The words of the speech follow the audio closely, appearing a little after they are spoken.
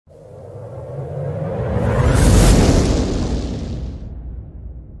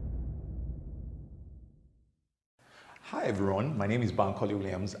everyone. My name is Bankole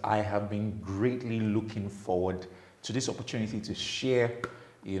Williams. I have been greatly looking forward to this opportunity to share,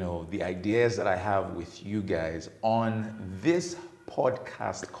 the ideas that I have with you guys on this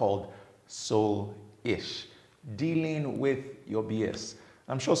podcast called Soulish, dealing with your BS.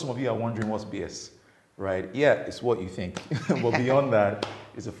 I'm sure some of you are wondering what's BS, right? Yeah, it's what you think. But beyond that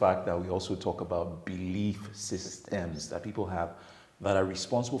is the fact that we also talk about belief systems that people have that are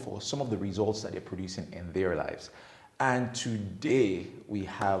responsible for some of the results that they're producing in their lives. And today we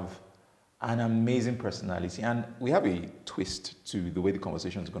have an amazing personality, and we have a twist to the way the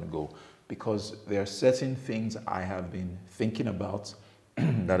conversation is going to go, because there are certain things I have been thinking about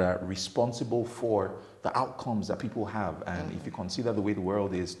that are responsible for the outcomes that people have. And if you consider the way the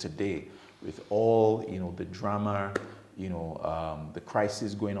world is today, with all the drama, the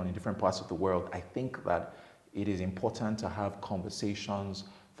crisis going on in different parts of the world, I think that it is important to have conversations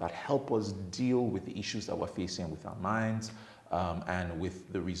that help us deal with the issues that we're facing with our minds and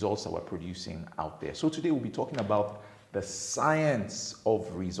with the results that we're producing out there. So today we'll be talking about the science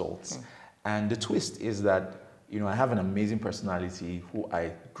of results. And the twist is that, I have an amazing personality who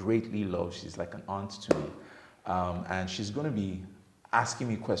I greatly love. She's like an aunt to me. And she's going to be asking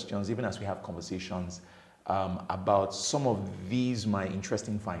me questions, even as we have conversations about some of these, my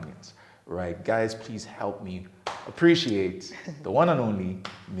interesting findings. Right, guys, please help me appreciate the one and only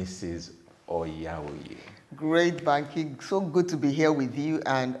Mrs. Oyaoye. Great, Banky. So good to be here with you,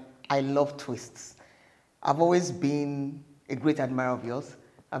 and I love twists. I've always been a great admirer of yours.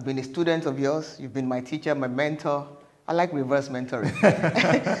 I've been a student of yours. You've been my teacher, my mentor. I like reverse mentoring.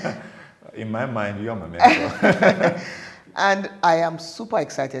 In my mind, you're my mentor. And I am super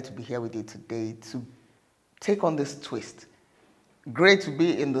excited to be here with you today to take on this twist. Great to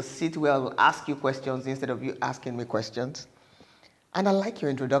be in the seat where I'll ask you questions instead of you asking me questions. And I like your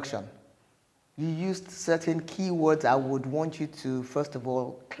introduction. You used certain keywords I would want you to, first of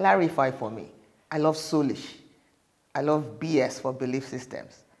all, clarify for me. I love soulish. I love BS for belief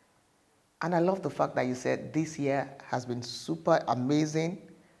systems. And I love the fact that you said this year has been super amazing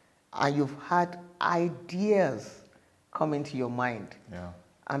and you've had ideas come into your mind. Yeah.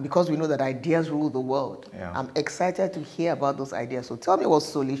 And because we know that ideas rule the world, I'm excited to hear about those ideas. So tell me what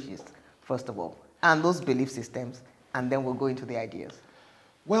Soulish is, first of all, and those belief systems, and then we'll go into the ideas.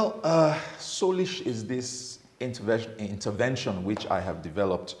 Well, Soulish is this intervention which I have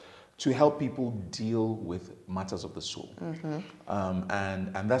developed to help people deal with matters of the soul.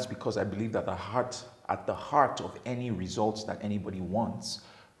 And that's because I believe that at the heart of any results that anybody wants,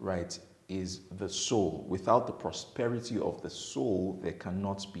 right, is the soul. Without the prosperity of the soul, there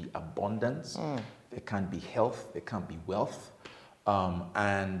cannot be abundance, there can't be health, there can't be wealth.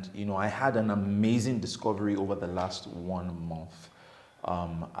 And I had an amazing discovery over the last 1 month.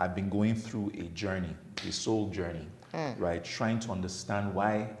 I've been going through a journey, a soul journey, right? Trying to understand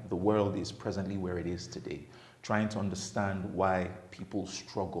why the world is presently where it is today. Trying to understand why people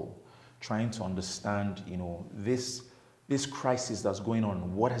struggle. Trying to understand, this crisis that's going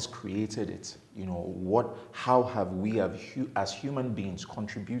on, what has created it? How have we as human beings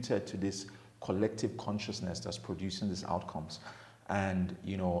contributed to this collective consciousness that's producing these outcomes? And,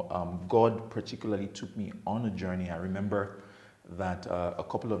 God particularly took me on a journey. I remember that a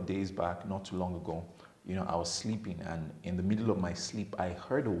couple of days back, not too long ago, I was sleeping, and in the middle of my sleep, I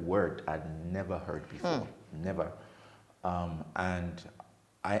heard a word I'd never heard before, never. And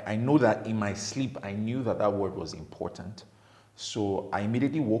I know that in my sleep, I knew that that word was important. So I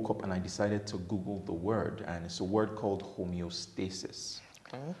immediately woke up and I decided to Google the word, and it's a word called homeostasis.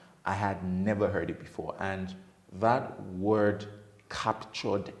 I had never heard it before, and that word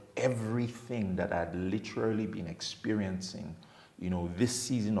captured everything that I'd literally been experiencing, this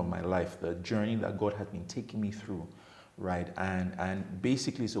season of my life, the journey that God had been taking me through, right? And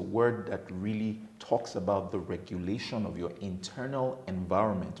basically it's a word that really talks about the regulation of your internal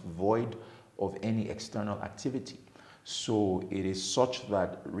environment, void of any external activity. So it is such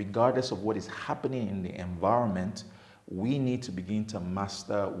that regardless of what is happening in the environment, we need to begin to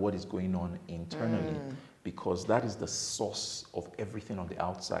master what is going on internally, because that is the source of everything on the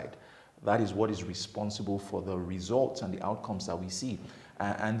outside. That is what is responsible for the results and the outcomes that we see.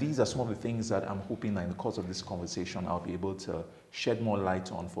 And these are some of the things that I'm hoping that in the course of this conversation, I'll be able to shed more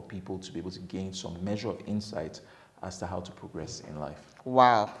light on for people to be able to gain some measure of insight as to how to progress in life.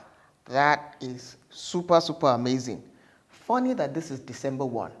 Wow, that is super, super amazing. Funny that this is December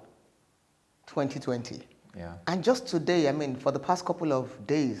 1, 2020. Yeah. And just today, for the past couple of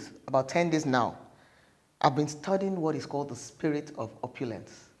days, about 10 days now, I've been studying what is called the spirit of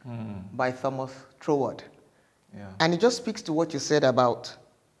opulence by Thomas Troward. Yeah. And it just speaks to what you said about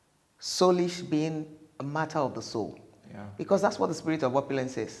soulish being a matter of the soul. Yeah. Because that's what the spirit of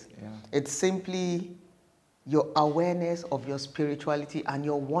opulence is. Yeah. It's simply your awareness of your spirituality and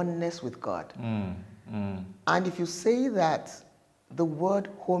your oneness with God. And if you say that the word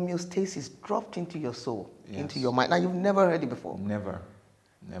homeostasis dropped into your soul, into your mind, now you've never heard it before. Never.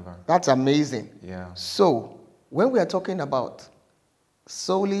 That's amazing. Yeah. So, when we are talking about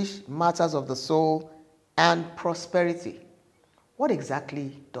soulish, matters of the soul, and prosperity, what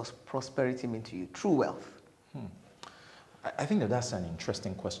exactly does prosperity mean to you? True wealth. I think that that's an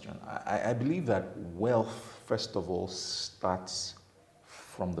interesting question. I believe that wealth, first of all, starts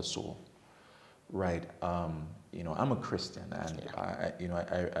from the soul, right? You know, I'm a Christian, and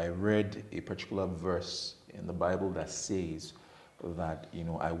I read a particular verse in the Bible that says that, you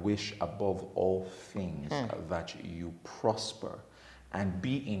know, I wish above all things that you prosper and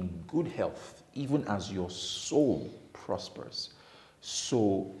be in good health, even as your soul prospers.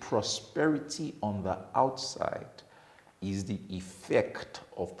 So prosperity on the outside is the effect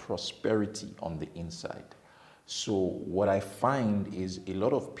of prosperity on the inside. So what I find is a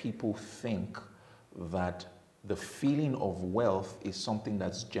lot of people think that the feeling of wealth is something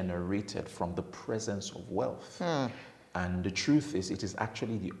that's generated from the presence of wealth. And the truth is, it is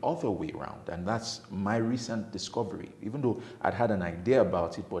actually the other way around. And that's my recent discovery. Even though I'd had an idea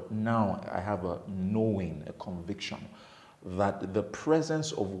about it, but now I have a knowing, a conviction that the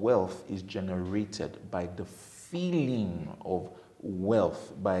presence of wealth is generated by the feeling of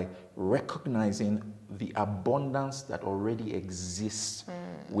wealth, by recognizing the abundance that already exists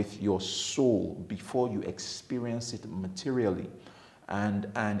with your soul before you experience it materially.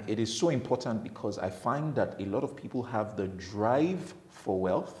 And it is so important because I find that a lot of people have the drive for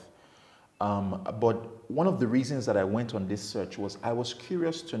wealth. But one of the reasons that I went on this search was I was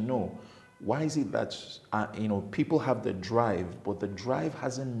curious to know, why is it that you know, people have the drive, but the drive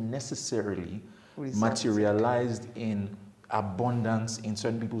hasn't necessarily materialized in abundance in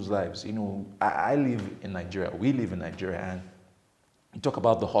certain people's lives? You know, I live in Nigeria. We live in Nigeria, and you talk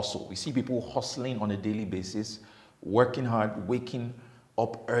about the hustle. We see people hustling on a daily basis, working hard, waking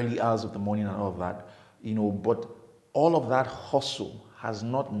up early hours of the morning and all of that. You know, but all of that hustle has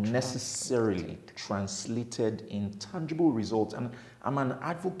not necessarily translated in tangible results. And I'm an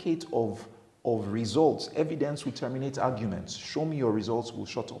advocate of results. Evidence will terminate arguments. Show me your results, we'll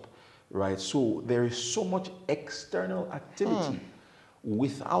shut up. Right? So there is so much external activity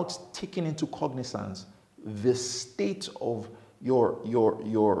without taking into cognizance the state of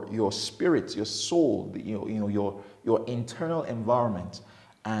your spirit, your soul, your internal environment.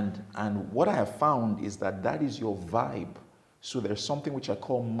 And what I have found is that is your vibe. So there's something which I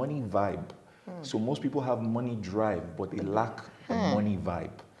call money vibe. So most people have money drive, but they lack the money vibe.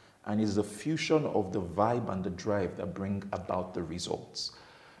 And it's the fusion of the vibe and the drive that bring about the results.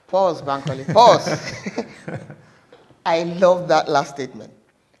 Pause, Bankole. Pause. I love that last statement.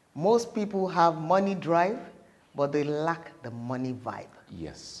 Most people have money drive, but they lack the money vibe.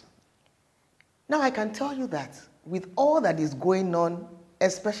 Yes. Now, I can tell you that with all that is going on,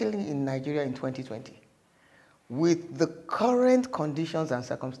 especially in Nigeria in 2020, with the current conditions and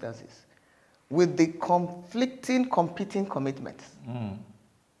circumstances, with the conflicting, competing commitments,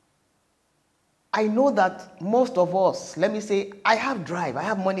 I know that most of us, let me say, I have drive, I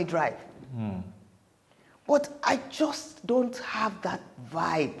have money drive. But I just don't have that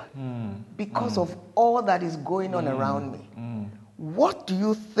vibe because of all that is going on around me. What do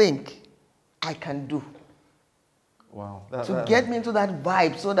you think I can do to get me into that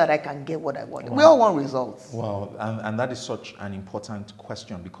vibe so that I can get what I want? Wow. We all want results. Wow, and that is such an important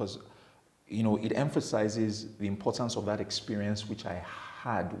question because, you know, it emphasizes the importance of that experience which I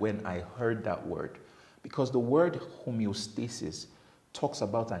had when I heard that word. Because the word homeostasis talks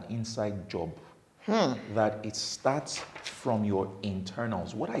about an inside job. That it starts from your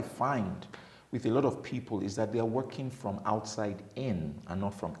internals. What I find with a lot of people is that they are working from outside in and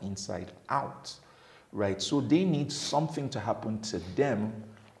not from inside out, right? So they need something to happen to them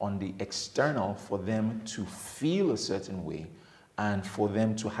on the external for them to feel a certain way and for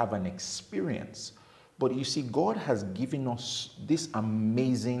them to have an experience. But you see, God has given us this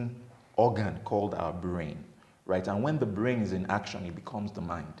amazing organ called our brain, right? And when the brain is in action, it becomes the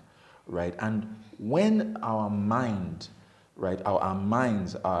mind. Right? And when our mind, right, our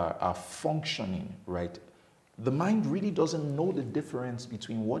minds are functioning, right, the mind really doesn't know the difference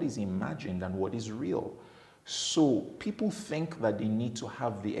between what is imagined and what is real. So people think that they need to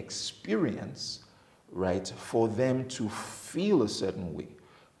have the experience, right, for them to feel a certain way.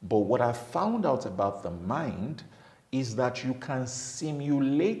 But what I found out about the mind is that you can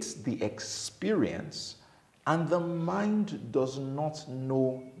simulate the experience and the mind does not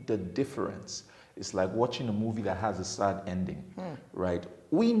know the difference. It's like watching a movie that has a sad ending, right?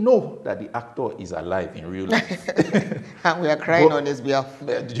 We know that the actor is alive in real life. And we are crying on his behalf.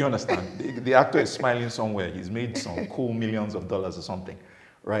 Do you understand? The actor is smiling somewhere. He's made some cool millions of dollars or something,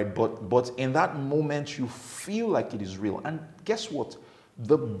 right? But in that moment, you feel like it is real. And guess what?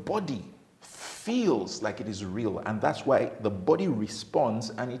 The body feels like it is real. And that's why the body responds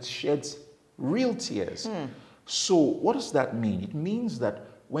and it sheds real tears. So what does that mean? It means that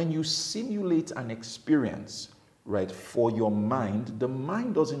when you simulate an experience, right, for your mind, the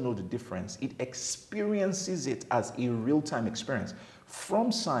mind doesn't know the difference. It experiences it as a real-time experience. From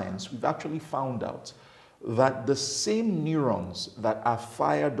science, we've actually found out that the same neurons that are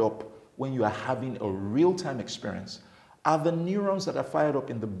fired up when you are having a real-time experience are the neurons that are fired up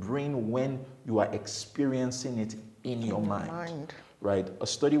in the brain when you are experiencing it in your mind. Right? A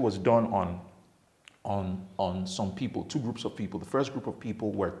study was done on some people, two groups of people. The first group of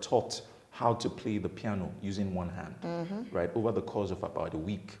people were taught how to play the piano using one hand, right? Over the course of about a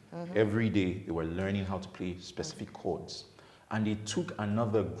week. Every day they were learning how to play specific chords. And they took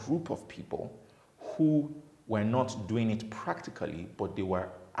another group of people who were not doing it practically, but they were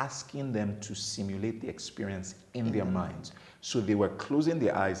asking them to simulate the experience in their minds. So they were closing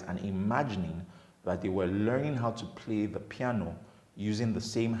their eyes and imagining that they were learning how to play the piano using the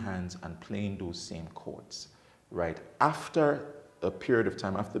same hands and playing those same chords, right? After a period of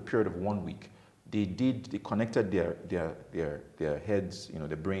time, after a period of 1 week, they connected their heads, you know,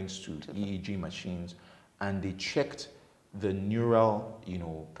 their brains to EEG machines, and they checked the neural, you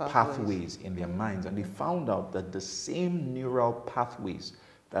know, pathways in their minds, and they found out that the same neural pathways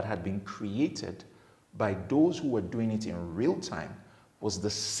that had been created by those who were doing it in real time was the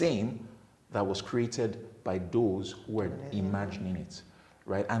same that was created by those who were imagining it,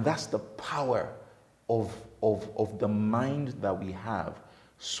 right? And that's the power of the mind that we have.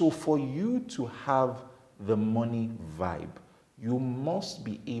 So for you to have the money vibe, you must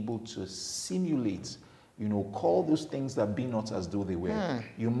be able to simulate, you know, call those things that be not as though they were.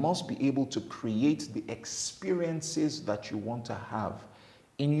 You must be able to create the experiences that you want to have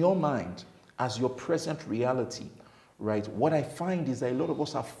in your mind as your present reality, right? What I find is that a lot of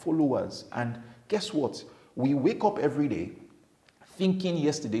us are followers, and guess what? We wake up every day thinking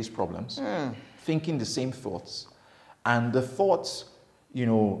yesterday's problems, thinking the same thoughts, and the thoughts, you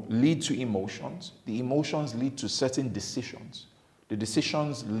know, lead to emotions. The emotions lead to certain decisions. The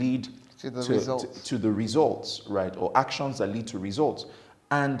decisions lead to the results, right? Or actions that lead to results.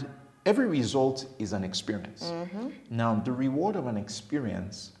 And every result is an experience. Now, the reward of an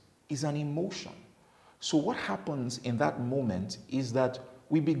experience is an emotion. So what happens in that moment is that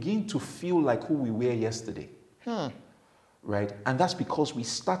we begin to feel like who we were yesterday, right? And that's because we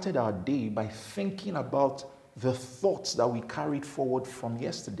started our day by thinking about the thoughts that we carried forward from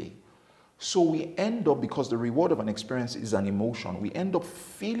yesterday. So we end up, because the reward of an experience is an emotion, we end up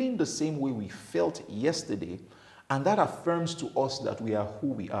feeling the same way we felt yesterday, and that affirms to us that we are who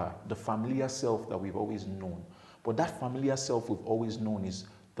we are, the familiar self that we've always known. But that familiar self we've always known is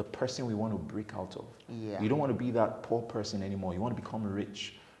the person we want to break out of. You don't want to be that poor person anymore. You want to become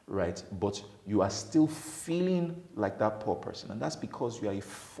rich, right? But you are still feeling like that poor person. And that's because you are a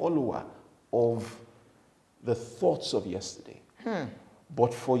follower of the thoughts of yesterday.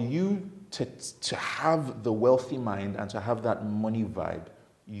 But for you to have the wealthy mind and to have that money vibe,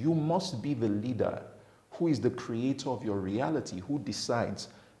 you must be the leader who is the creator of your reality, who decides,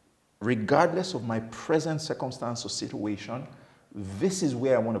 regardless of my present circumstance or situation, this is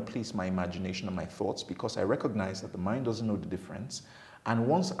where I want to place my imagination and my thoughts, because I recognize that the mind doesn't know the difference. And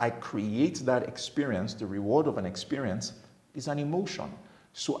once I create that experience, the reward of an experience is an emotion.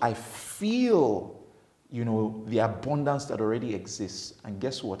 So I feel, you know, the abundance that already exists. And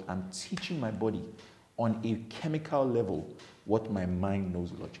guess what? I'm teaching my body on a chemical level what my mind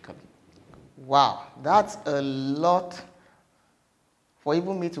knows logically. Wow, that's a lot for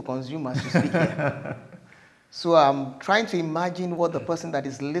even me to consume as you speak here. So I'm trying to imagine what the person that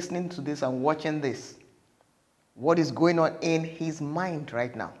is listening to this and watching this, what is going on in his mind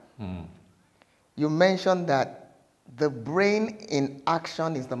right now. You mentioned that the brain in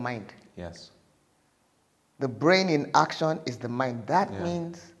action is the mind. Yes. The brain in action is the mind. That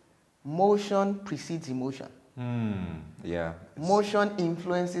means motion precedes emotion. Yeah. Motion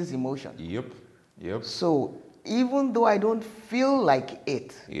influences emotion. Yep. So even though I don't feel like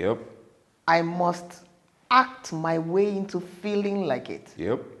it, I must act my way into feeling like it.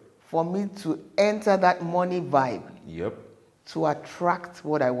 For me to enter that money vibe. To attract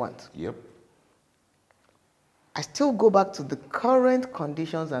what I want. I still go back to the current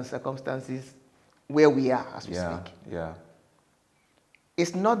conditions and circumstances where we are as we speak.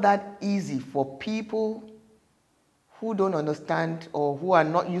 it's not that easy for people who don't understand or who are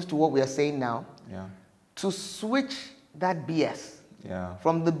not used to what we are saying now to switch that BS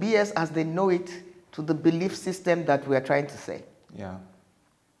from the BS as they know it to the belief system that we are trying to say. Yeah.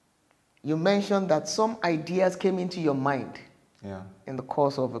 You mentioned that some ideas came into your mind Yeah. in the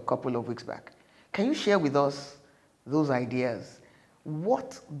course of a couple of weeks back. Can you share with us those ideas?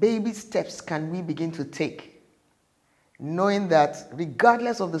 What baby steps can we begin to take, knowing that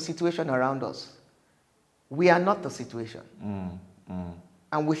regardless of the situation around us, we are not the situation?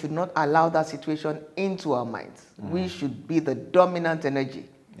 And we should not allow that situation into our minds. We should be the dominant energy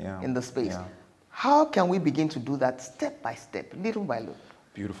in the space. How can we begin to do that step by step, little by little?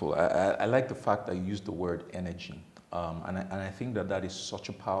 Beautiful. I like the fact that you used the word energy. And I think that that is such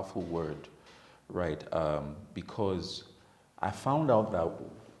a powerful word, right? Because I found out that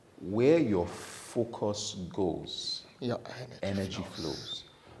where your focus goes, your energy flows,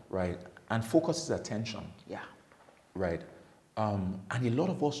 right? And focus is attention. Yeah. Right? And a lot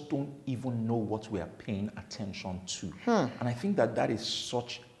of us don't even know what we are paying attention to. And I think that that is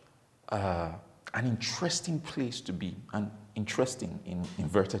such an interesting place to be, and interesting in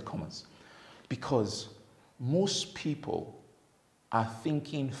inverted commas, because most people are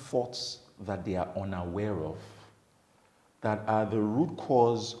thinking thoughts that they are unaware of, that are the root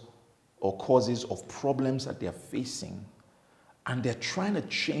cause or causes of problems that they are facing, and they're trying to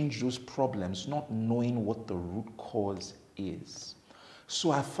change those problems, not knowing what the root cause is.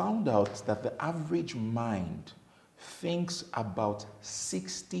 So I found out that the average mind thinks about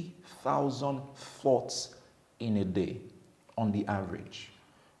 60,000 thoughts in a day on the average,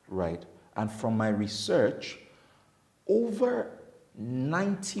 right? And from my research, over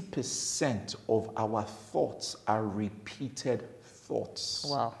 90% of our thoughts are repeated thoughts.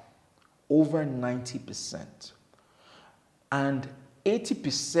 Wow. Over 90%. And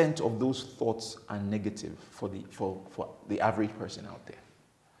 80% of those thoughts are negative for the average person out there.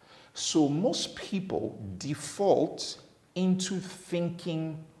 So most people default into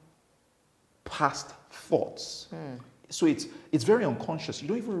thinking past thoughts. So it's very unconscious. You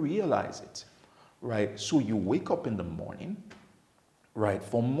don't even realize it, right? So you wake up in the morning, right?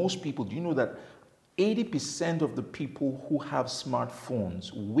 For most people, do you know that 80% of the people who have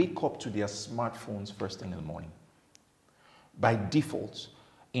smartphones wake up to their smartphones first thing in the morning? By default.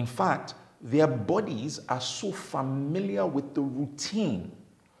 In fact, their bodies are so familiar with the routine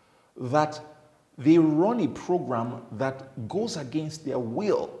that they run a program that goes against their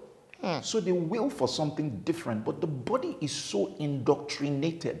will. So they will for something different, but the body is so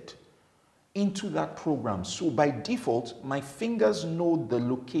indoctrinated into that program. So by default, my fingers know the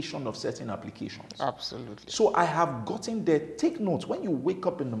location of certain applications. Absolutely. So I have gotten there. Take note, when you wake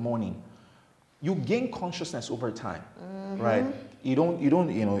up in the morning, you gain consciousness over time, right?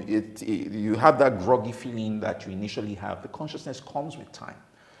 You have that groggy feeling that you initially have. The consciousness comes with time.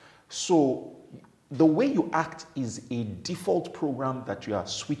 So the way you act is a default program that you are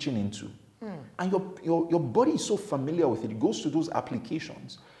switching into. And your body is so familiar with it. It goes to those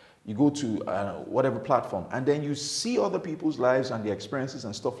applications. You go to whatever platform, and then you see other people's lives and their experiences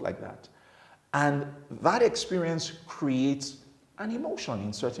and stuff like that. And that experience creates an emotion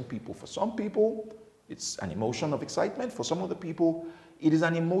in certain people. For some people, it's an emotion of excitement. For some other people, it is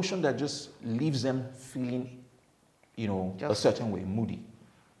an emotion that just leaves them feeling, a certain way, moody,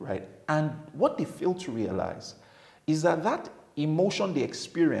 right? And what they fail to realize is that that emotion they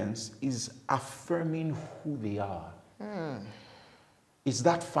experience is affirming who they are. It's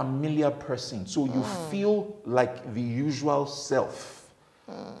that familiar person. So you feel like the usual self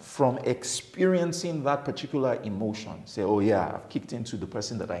from experiencing that particular emotion. Say, oh yeah, I've kicked into the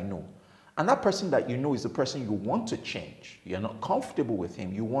person that I know. And that person that you know is the person you want to change. You're not comfortable with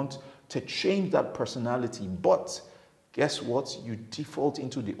him. You want to change that personality. But guess what? You default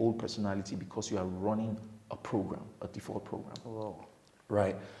into the old personality because you are running a program, a default program. Whoa.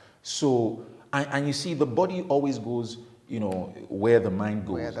 Right? So, and you see, the body always goes, where the mind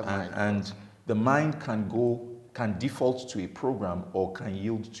goes. And the mind can default to a program or can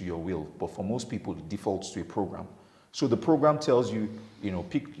yield to your will. But for most people, it defaults to a program. So the program tells you,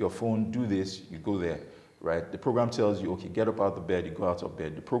 pick your phone, do this, you go there, right? The program tells you, okay, get up out of the bed, you go out of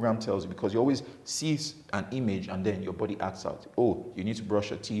bed. The program tells you, because you always see an image and then your body acts out. Oh, you need to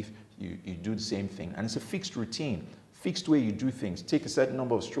brush your teeth, you do the same thing. And it's a fixed routine, fixed way you do things. Take a certain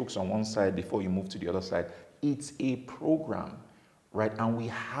number of strokes on one side before you move to the other side. It's a program, right? And we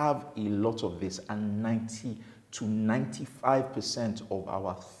have a lot of this, and 90 to 95% of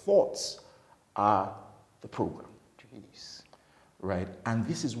our thoughts are the program. right? And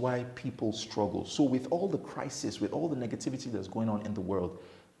this is why people struggle. So with all the crisis, with all the negativity that's going on in the world,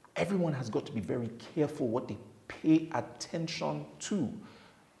 everyone has got to be very careful what they pay attention to.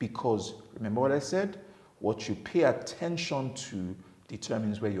 Because remember what I said? What you pay attention to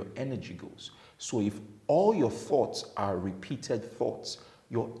determines where your energy goes. So if all your thoughts are repeated thoughts,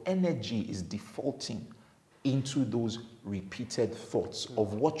 your energy is defaulting into those repeated thoughts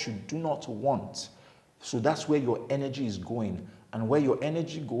of what you do not want. So that's where your energy is going. And where your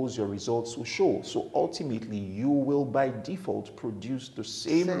energy goes, your results will show. So ultimately, you will by default produce the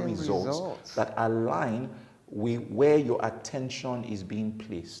same results that align with where your attention is being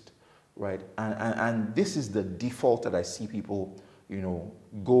placed, right? And this is the default that I see people,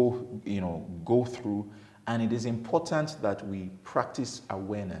 go through. And it is important that we practice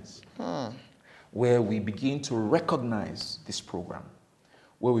awareness, where we begin to recognize this program,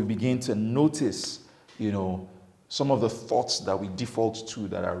 where we begin to notice, some of the thoughts that we default to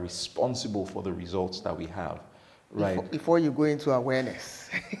that are responsible for the results that we have, right? Before you go into awareness,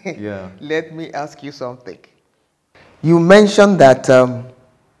 yeah. Let me ask you something. You mentioned that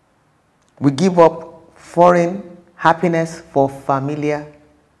we give up foreign happiness for familiar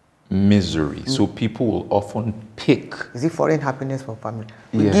misery. So people will often pick. Is it foreign happiness for family?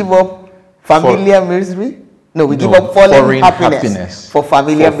 We Yeah. give up familiar misery? No, we give up foreign happiness for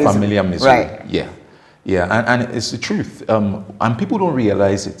familiar misery. Right. Yeah. Yeah, and it's the truth. And people don't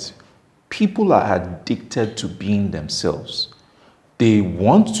realize it. People are addicted to being themselves. They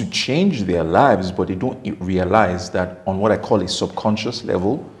want to change their lives, but they don't realize that on what I call a subconscious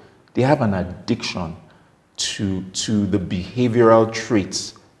level, they have an addiction to the behavioral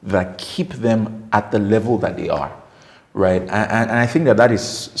traits that keep them at the level that they are, right? And I think that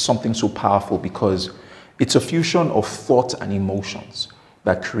is something so powerful because it's a fusion of thought and emotions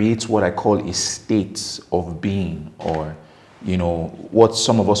that creates what I call a state of being, or, what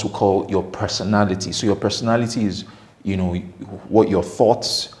some of us would call your personality. So your personality is, what your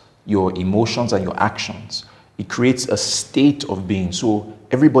thoughts, your emotions, and your actions. It creates a state of being. So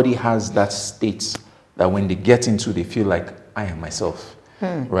everybody has that state that when they get into, they feel like, I am myself,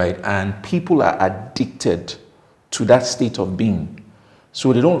 right? And people are addicted to that state of being.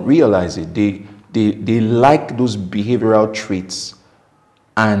 So they don't realize it. They like those behavioral traits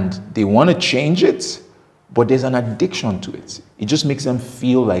and they want to change it, but there's an addiction to it. It just makes them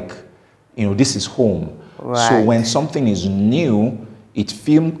feel like, this is home. Right. So when something is new, it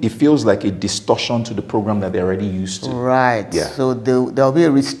feels like a distortion to the program that they're already used to. Right. Yeah. So there'll be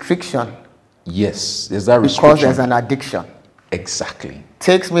a restriction. Yes, there's that restriction. Because there's an addiction. Exactly.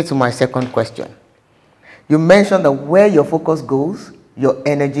 Takes me to my second question. You mentioned that where your focus goes, your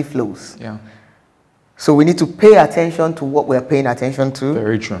energy flows. Yeah. So we need to pay attention to what we're paying attention to.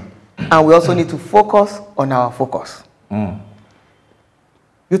 Very true. And we also need to focus on our focus.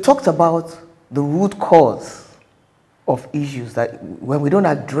 You talked about the root cause of issues, that when we don't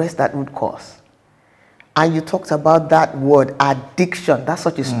address that root cause. And you talked about that word, addiction. That's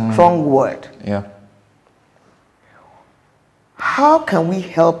such a strong word. Yeah. How can we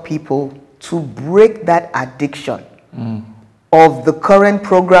help people to break that addiction of the current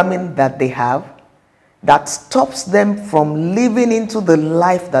programming that they have that stops them from living into the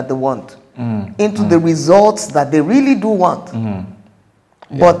life that they want, into the results that they really do want,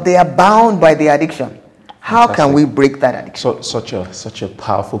 but they are bound by the addiction? How can we break that addiction? Such a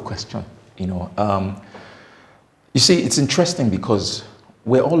powerful question. You see, it's interesting because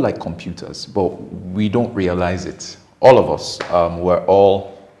we're all like computers, but we don't realize it. All of us, we're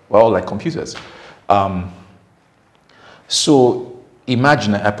all like computers. So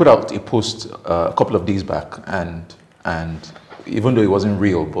imagine, I put out a post a couple of days back, and even though it wasn't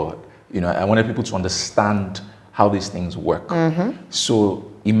real, but I wanted people to understand how these things work.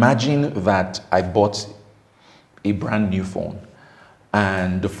 So imagine that I bought a brand new phone,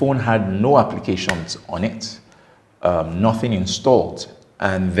 and the phone had no applications on it, nothing installed.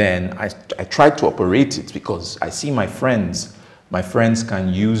 And then I tried to operate it because I see my friends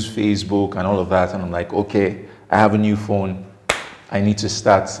can use Facebook and all of that, and I'm like, okay, I have a new phone, I need to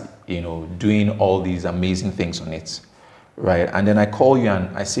start, doing all these amazing things on it, right? And then I call you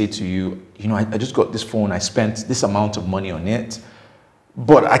and I say to you, I just got this phone, I spent this amount of money on it,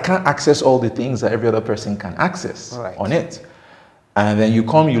 but I can't access all the things that every other person can access on it. And then you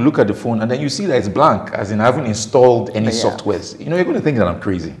come, you look at the phone, and then you see that it's blank, as in I haven't installed any softwares. You're going to think that I'm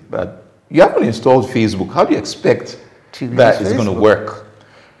crazy, but you haven't installed Facebook. How do you expect that it's going to work?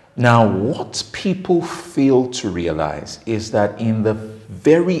 Now, what people fail to realize is that in the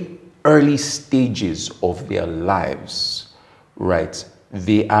very early stages of their lives, right,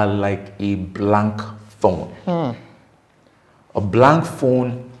 they are like a blank phone. A blank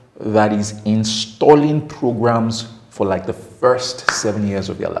phone that is installing programs for like the first 7 years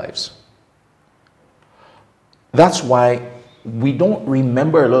of their lives. That's why we don't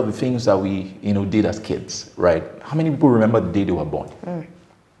remember a lot of the things that we, did as kids, right? How many people remember the day they were born?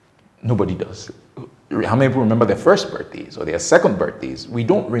 Nobody does. How many people remember their first birthdays or their second birthdays? We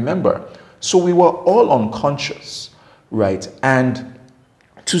don't remember. So we were all unconscious, right? And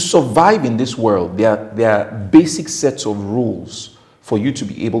to survive in this world, there are basic sets of rules for you to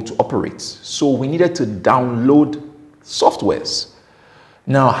be able to operate. So we needed to download softwares.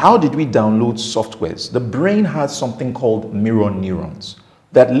 Now, how did we download softwares? The brain has something called mirror neurons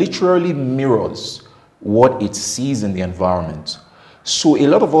that literally mirrors what it sees in the environment. So a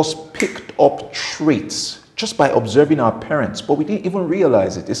lot of us picked up traits just by observing our parents, but we didn't even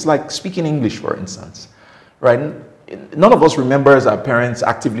realize it. It's like speaking English, for instance, right? None of us remembers our parents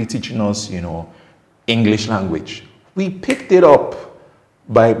actively teaching us, English language. We picked it up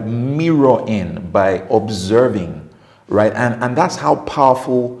by mirroring, by observing, right? And that's how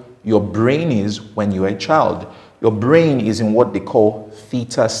powerful your brain is when you're a child. Your brain is in what they call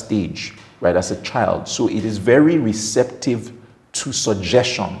theta stage, right, as a child. So it is very receptive to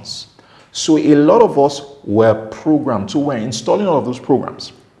suggestions. So a lot of us were programmed, so we're installing all of those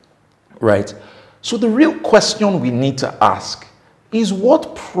programs, right? So the real question we need to ask is,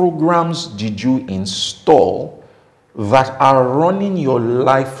 what programs did you install that are running your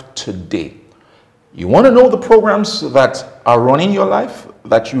life today? You want to know the programs that are running your life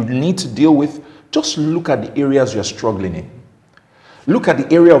that you need to deal with? Just look at the areas you're struggling in. Look at the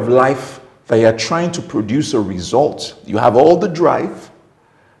area of life that you're trying to produce a result. You have all the drive,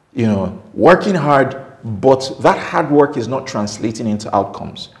 working hard, but that hard work is not translating into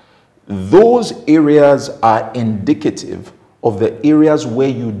outcomes. Those areas are indicative of the areas where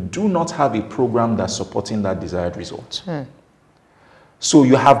you do not have a program that's supporting that desired result. So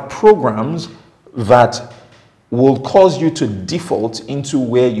you have programs that will cause you to default into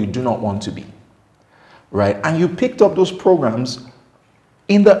where you do not want to be, right? And you picked up those programs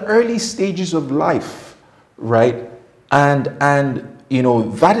in the early stages of life, right? And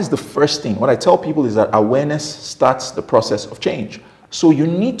that is the first thing. What I tell people is that awareness starts the process of change. So you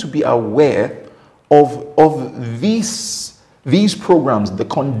need to be aware of these programs, the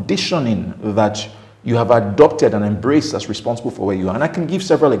conditioning that you have adopted and embraced as responsible for where you are. And I can give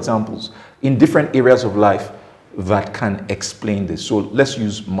several examples in different areas of life that can explain this. So let's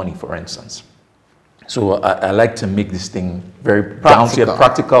use money, for instance. So I like to make this thing very down to earth,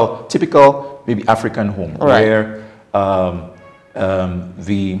 practical, typical, maybe African home, where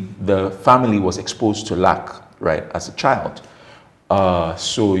the family was exposed to lack, right, as a child.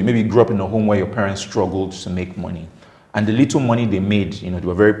 So you maybe grew up in a home where your parents struggled to make money. And the little money they made, they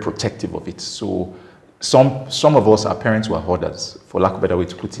were very protective of it. So some of us, our parents were hoarders, for lack of a better way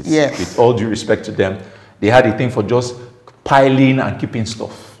to put it. Yes. With all due respect to them, they had a thing for just piling and keeping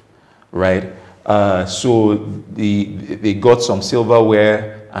stuff, right? So they got some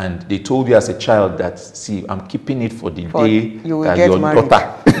silverware, and they told you as a child that, see, I'm keeping it for the day that your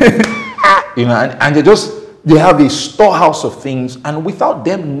daughter, and they have a storehouse of things, and without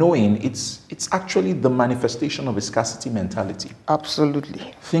them knowing, it's actually the manifestation of a scarcity mentality.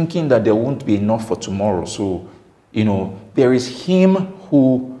 Absolutely. Thinking that there won't be enough for tomorrow. So, there is him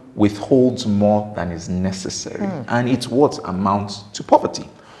who withholds more than is necessary, and it's what amounts to poverty.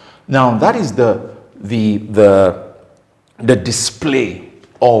 Now, that is the display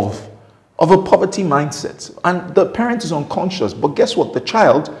of a poverty mindset, and the parent is unconscious. But guess what? The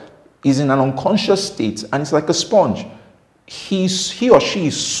child is in an unconscious state, and it's like a sponge. He or she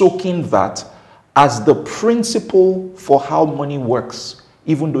is soaking that as the principle for how money works,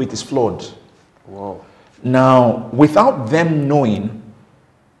 even though it is flawed. Wow. Now, without them knowing,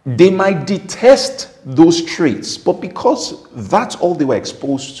 they might detest those traits, but because that's all they were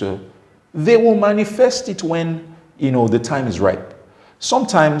exposed to, they will manifest it when, the time is ripe.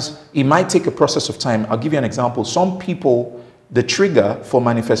 Sometimes it might take a process of time. I'll give you an example. Some people, the trigger for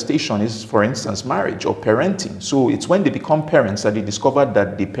manifestation is, for instance, marriage or parenting. So it's when they become parents that they discover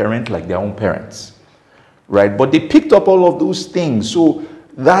that they parent like their own parents, right? But they picked up all of those things. So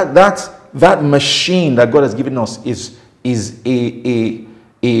that machine that God has given us is a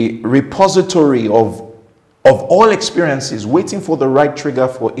repository of all experiences waiting for the right trigger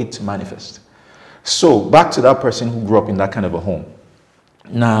for it to manifest. So back to that person who grew up in that kind of a home.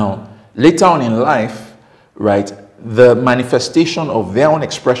 Now, later on in life, right, the manifestation of their own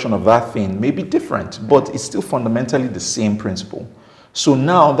expression of that thing may be different, but it's still fundamentally the same principle. So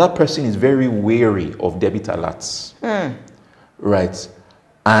now that person is very wary of debit alerts, right?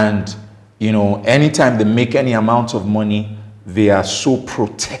 And, anytime they make any amount of money, they are so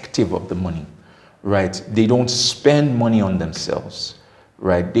protective of the money, right? They don't spend money on themselves,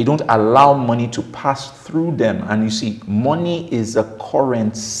 right? They don't allow money to pass through them. And you see, money is a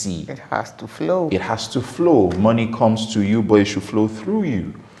currency. It has to flow. It has to flow. Money comes to you, but it should flow through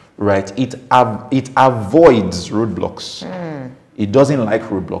you, right? It avoids roadblocks. It doesn't like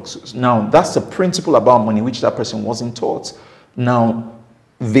roadblocks. Now, that's the principle about money which that person wasn't taught. Now,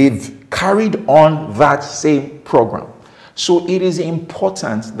 they've carried on that same program. So it is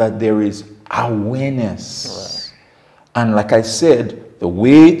important that there is awareness. Right. And like I said, the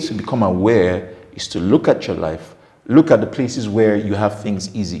way to become aware is to look at your life, look at the places where you have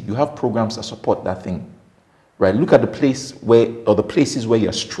things easy. You have programs that support that thing, right? Look at the place where, or the places where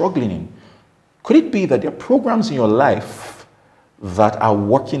you're struggling in. Could it be that there are programs in your life that are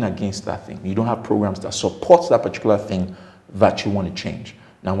working against that thing? You don't have programs that support that particular thing that you want to change.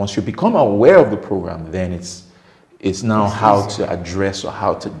 Now, once you become aware of the program, then it's now how to address or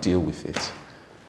how to deal with it.